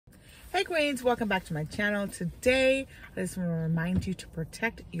Hey Queens, welcome back to my channel. Today, I just want to remind you to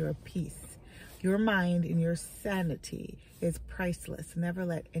protect your peace. Your mind and your sanity is priceless. Never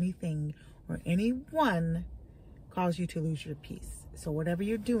let anything or anyone cause you to lose your peace. So whatever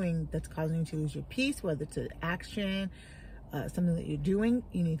you're doing that's causing you to lose your peace, whether it's an action, something that you're doing,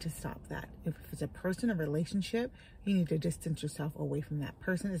 you need to stop that. If it's a person, a relationship, you need to distance yourself away from that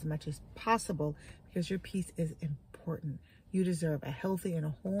person as much as possible because your peace is important. You deserve a healthy and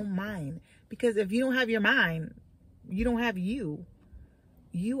a whole mind, because if you don't have your mind, you don't have you.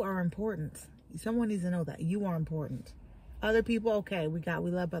 You are important. Someone needs to know that you are important. Other people, okay, we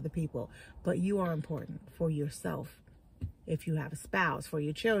love other people, but you are important for yourself. If you have a spouse, for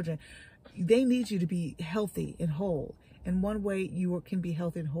your children, they need you to be healthy and whole. And one way you can be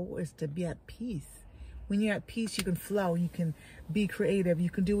healthy and whole is to be at peace. When you're at peace, you can flow, you can be creative, you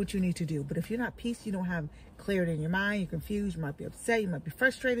can do what you need to do. But if you're not at peace, you don't have clarity in your mind, you're confused, you might be upset, you might be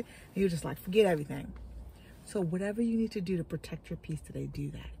frustrated, and you're just like, forget everything. So whatever you need to do to protect your peace today,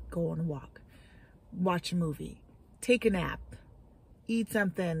 do that. Go on a walk, watch a movie, take a nap, eat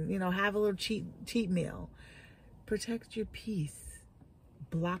something, have a little cheat meal. Protect your peace.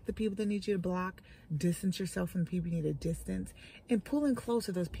 Block the people that need you to block, distance yourself from the people you need to distance, and pull in close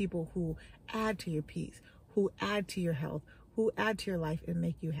to those people who add to your peace, who add to your health, who add to your life and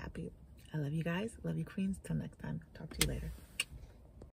make you happy. I love you guys. Love you, Queens. Till next time. Talk to you later.